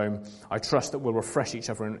come to Rome, I trust that we'll refresh each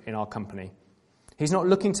other in our company. He's not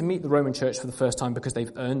looking to meet the Roman church for the first time because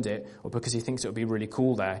they've earned it or because he thinks it would be really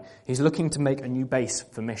cool there. He's looking to make a new base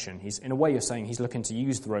for mission. In a way, you're saying he's looking to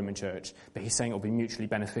use the Roman church, but he's saying it will be mutually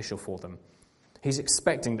beneficial for them. He's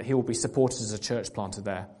expecting that he will be supported as a church planter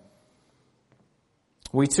there.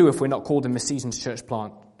 We too, if we're not called in this season to church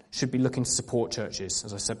plant, should be looking to support churches.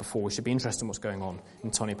 As I said before, we should be interested in what's going on in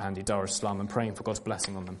Tony Pandy, Dar es Salaam, and praying for God's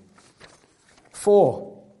blessing on them.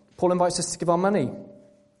 4, Paul invites us to give our money.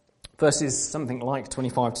 Verses something like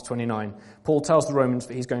 25 to 29. Paul tells the Romans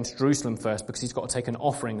that he's going to Jerusalem first because he's got to take an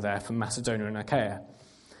offering there from Macedonia and Achaia.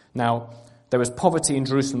 Now, there was poverty in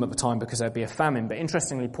Jerusalem at the time because there'd be a famine, but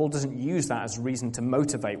interestingly, Paul doesn't use that as a reason to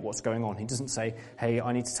motivate what's going on. He doesn't say, hey,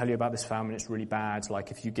 I need to tell you about this famine, it's really bad,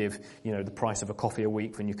 like if you give, the price of a coffee a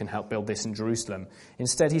week, then you can help build this in Jerusalem.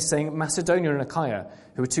 Instead, he's saying Macedonia and Achaia,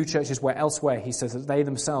 who are 2 churches where elsewhere he says that they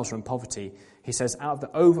themselves are in poverty. He says out of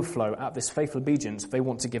the overflow, out of this faithful obedience, they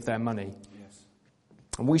want to give their money. Yes.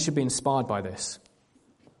 And we should be inspired by this.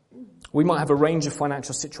 We might have a range of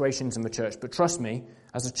financial situations in the church, but trust me,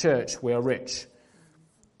 as a church, we are rich.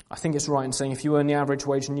 I think it's right in saying if you earn the average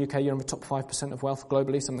wage in the UK, you're in the top 5% of wealth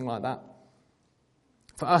globally, something like that.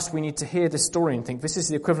 For us, we need to hear this story and think this is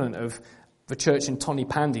the equivalent of the church in Tony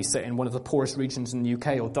Pandy, set in one of the poorest regions in the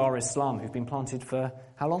UK, or Dar es Salaam, who've been planted for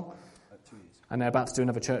how long? 2 years. And they're about to do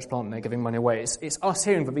another church plant and they're giving money away. It's us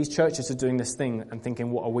hearing that these churches are doing this thing and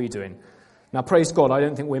thinking, what are we doing? Now, praise God, I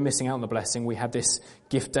don't think we're missing out on the blessing. We had this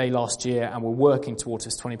gift day last year and we're working towards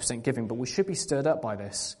this 20% giving, but we should be stirred up by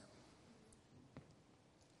this.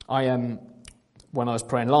 When I was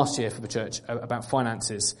praying last year for the church about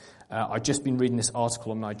finances, I'd just been reading this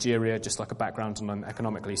article on Nigeria, just like a background on them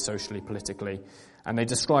economically, socially, politically, and they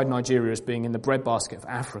described Nigeria as being in the breadbasket of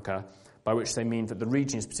Africa, by which they mean that the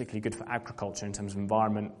region is particularly good for agriculture in terms of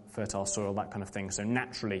environment, fertile soil, that kind of thing. So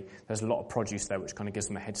naturally, there's a lot of produce there, which kind of gives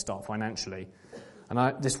them a head start financially.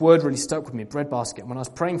 And this word really stuck with me, breadbasket. And when I was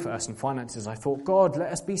praying for us in finances, I thought, God,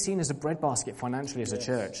 let us be seen as a breadbasket financially as a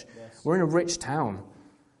church. Yes. We're in a rich town.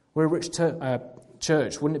 We're a rich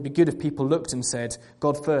church. Wouldn't it be good if people looked and said,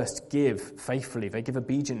 God first, give faithfully. They give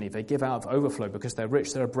obediently. They give out of overflow because they're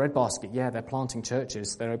rich. They're a breadbasket. Yeah, they're planting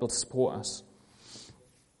churches. They're able to support us.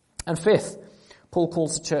 And 5th, Paul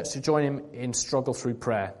calls the church to join him in struggle through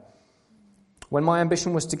prayer. When my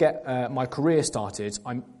ambition was to get my career started,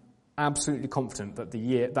 I'm absolutely confident that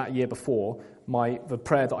that year before, the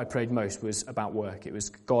prayer that I prayed most was about work. It was,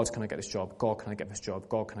 God, can I get this job? God, can I get this job?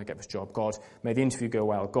 God, can I get this job? God, may the interview go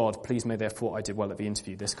well. God, please may they have thought I did well at the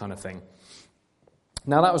interview, this kind of thing.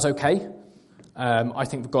 Now, that was okay. I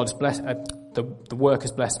think that God's blessed, the work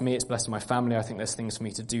has blessed me, it's blessed my family. I think there's things for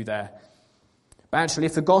me to do there. But actually,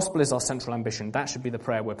 if the gospel is our central ambition, that should be the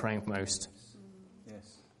prayer we're praying for most. Yes.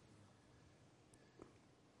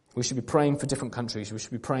 We should be praying for different countries. We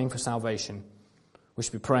should be praying for salvation. We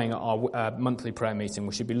should be praying at our monthly prayer meeting.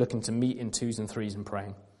 We should be looking to meet in 2s and 3s and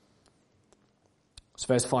praying. So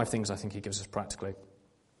there's 5 things I think he gives us practically.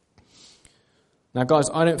 Now, guys,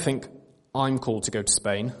 I don't think I'm called to go to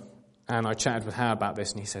Spain. And I chatted with Howard about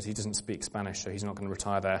this, and he said he doesn't speak Spanish, so he's not going to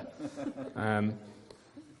retire there.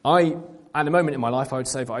 At the moment in my life, I would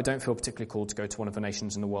say that I don't feel particularly called to go to one of the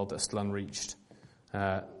nations in the world that's still unreached.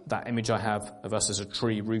 That image I have of us as a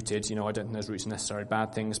tree rooted, I don't think those roots are necessarily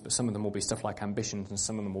bad things, but some of them will be stuff like ambitions, and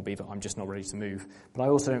some of them will be that I'm just not ready to move. But I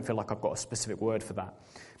also don't feel like I've got a specific word for that.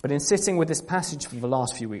 But in sitting with this passage for the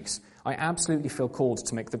last few weeks, I absolutely feel called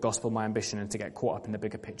to make the gospel my ambition and to get caught up in the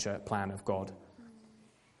bigger picture plan of God.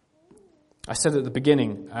 I said at the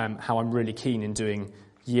beginning how I'm really keen in doing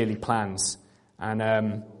yearly plans, and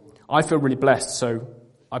I feel really blessed. So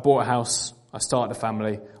I bought a house, I started a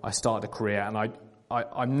family, I started a career, and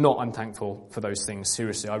I'm not unthankful for those things.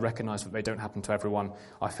 Seriously, I recognise that they don't happen to everyone.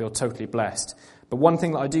 I feel totally blessed. But one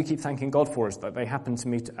thing that I do keep thanking God for is that they happened to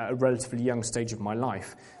me at a relatively young stage of my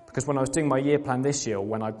life. Because when I was doing my year plan this year,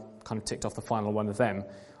 when I kind of ticked off the final one of them,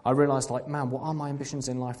 I realised, like, man, what are my ambitions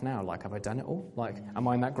in life now? Like, have I done it all? Like, am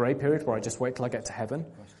I in that grey period where I just wait till I get to heaven?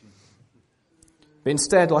 But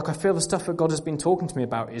instead, like, I feel the stuff that God has been talking to me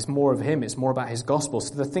about is more of him. It's more about his gospel.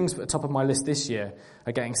 So the things at the top of my list this year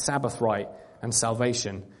are getting Sabbath right and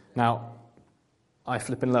salvation. Now, I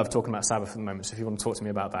flipping love talking about Sabbath at the moment, so if you want to talk to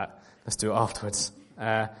me about that, let's do it afterwards.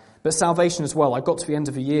 But salvation as well. I got to the end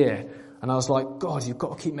of the year, and I was like, God, you've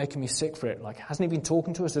got to keep making me sick for it. Like, hasn't he been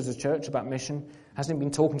talking to us as a church about mission? Hasn't he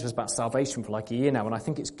been talking to us about salvation for like a year now? And I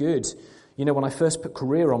think it's good. You know, when I first put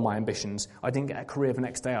career on my ambitions, I didn't get a career the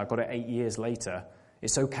next day. I got it 8 years later.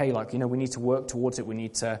 It's okay, like, you know, we need to work towards it. We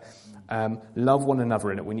need to love one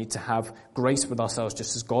another in it. We need to have grace with ourselves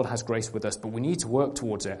just as God has grace with us. But we need to work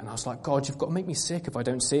towards it. And I was like, God, you've got to make me sick if I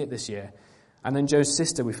don't see it this year. And then Joe's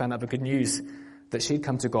sister, we found out the good news that she'd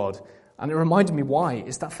come to God. And it reminded me why.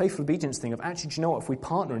 It's that faithful obedience thing of, actually, do you know what? If we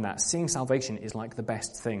partner in that, seeing salvation is like the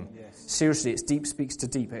best thing. Yes. Seriously, it's deep speaks to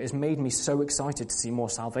deep. It has made me so excited to see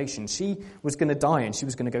more salvation. She was going to die and she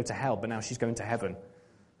was going to go to hell, but now she's going to heaven.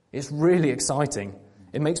 It's really exciting.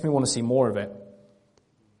 It makes me want to see more of it.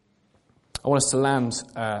 I want us to land,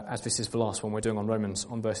 as this is the last one we're doing on Romans,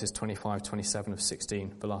 on verses 25, 27 of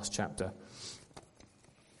 16, the last chapter.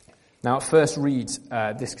 Now, at first read,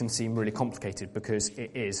 this can seem really complicated because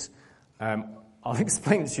it is. I'll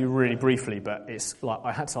explain it to you really briefly, but it's like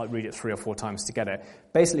I had to read it 3 or 4 times to get it.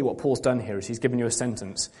 Basically, what Paul's done here is he's given you a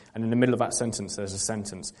sentence, and in the middle of that sentence, there's a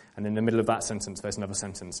sentence, and in the middle of that sentence, there's another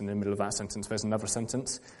sentence, and in the middle of that sentence, there's another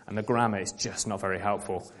sentence, and the grammar is just not very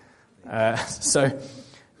helpful. So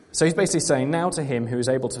he's basically saying, now to him who is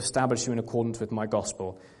able to establish you in accordance with my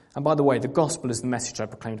gospel. And by the way, the gospel is the message I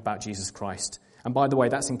proclaimed about Jesus Christ. And by the way,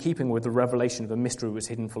 that's in keeping with the revelation of a mystery which was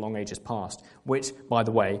hidden for long ages past, which, by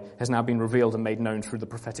the way, has now been revealed and made known through the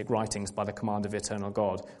prophetic writings by the command of the eternal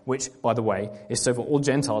God, which, by the way, is so that all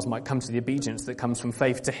Gentiles might come to the obedience that comes from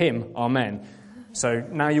faith to him. Amen. So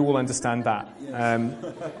now you all understand that.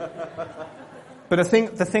 But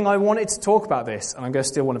the thing I wanted to talk about this, and I'm going to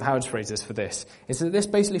steal one of Howard's phrases for this, is that this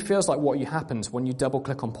basically feels like what happens when you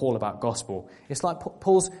double-click on Paul about gospel. It's like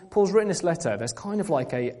Paul's written this letter. There's kind of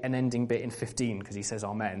like an ending bit in 15 because he says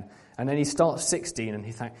amen. And then he starts 16 and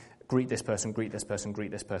he greet this person, greet this person,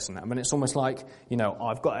 greet this person. I mean, it's almost like, you know,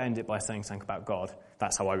 I've got to end it by saying something about God.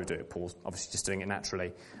 That's how I would do it. Paul's obviously just doing it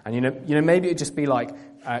naturally. And, you know, maybe it'd just be like,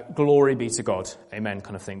 glory be to God, amen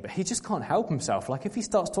kind of thing. But he just can't help himself. Like, if he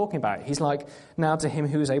starts talking about it, he's like, now to him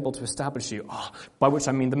who is able to establish you, by which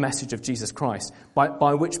I mean the message of Jesus Christ,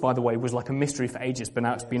 by which, by the way, was like a mystery for ages, but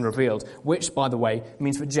now it's been revealed, which, by the way,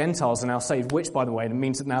 means that Gentiles are now saved, which, by the way,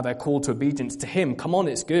 means that now they're called to obedience to him. Come on,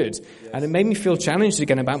 it's good. Yes. And it made me feel challenged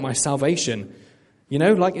again about my salvation. You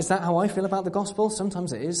know, like, is that how I feel about the gospel?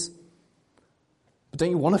 Sometimes it is. But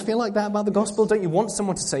don't you want to feel like that about the gospel? Don't you want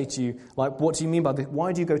someone to say to you, like, what do you mean by this?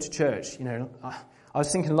 Why do you go to church? You know, I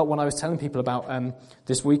was thinking a lot when I was telling people about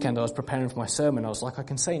this weekend. I was preparing for my sermon. I was like, I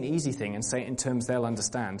can say an easy thing and say it in terms they'll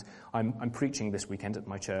understand. I'm preaching this weekend at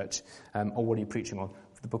my church. Or what are you preaching on?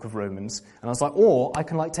 The book of Romans. And I was like, or I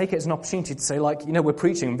can take it as an opportunity to say, like, you know, we're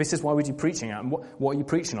preaching, and this is why we do preaching. And what are you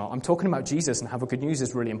preaching on? I'm talking about Jesus and how the good news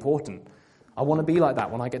is really important. I want to be like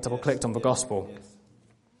that when I get double-clicked on the gospel. Yes.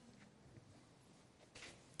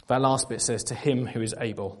 That last bit says, to him who is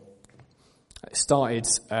able. Paul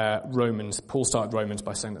started Romans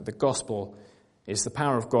by saying that the gospel is the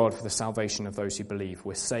power of God for the salvation of those who believe.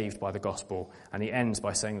 We're saved by the gospel. And he ends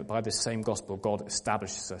by saying that by this same gospel, God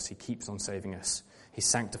establishes us. He keeps on saving us. He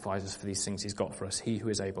sanctifies us for these things he's got for us. He who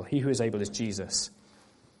is able. He who is able is Jesus.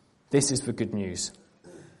 This is the good news.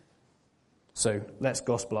 So let's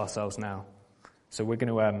gospel ourselves now. So we're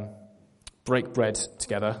going to break bread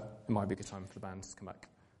together. It might be a good time for the band to come back.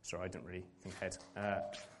 Sorry, I didn't really think ahead.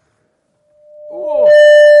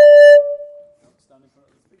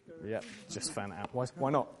 Yeah, just fan it out. Why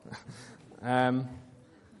not?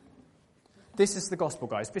 This is the gospel,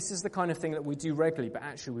 guys. This is the kind of thing that we do regularly, but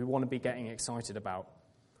actually we want to be getting excited about.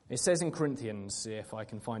 It says in Corinthians, if I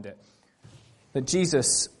can find it, that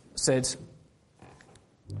Jesus, on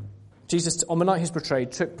the night he was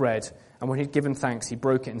betrayed, took bread, and when he'd given thanks, he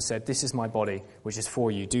broke it and said, "This is my body, which is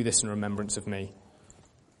for you. Do this in remembrance of me."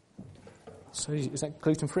 So is that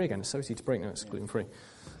gluten-free again? It's so easy to break. No, it's gluten-free.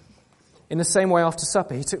 In the same way, after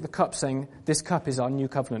supper, he took the cup, saying, "This cup is our new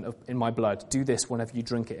covenant in my blood. Do this whenever you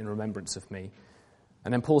drink it in remembrance of me."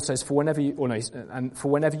 And then Paul says, for whenever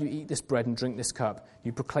you eat this bread and drink this cup,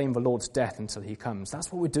 you proclaim the Lord's death until he comes.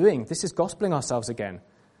 That's what we're doing. This is gospeling ourselves again.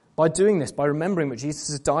 By doing this, by remembering that Jesus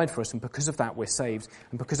has died for us, and because of that we're saved,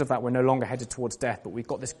 and because of that we're no longer headed towards death, but we've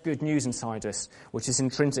got this good news inside us, which is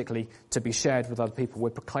intrinsically to be shared with other people. We're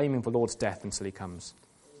proclaiming the Lord's death until he comes.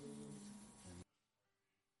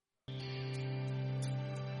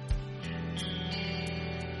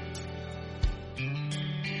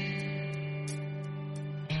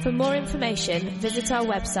 For more information, visit our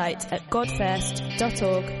website at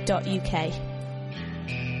godfirst.org.uk.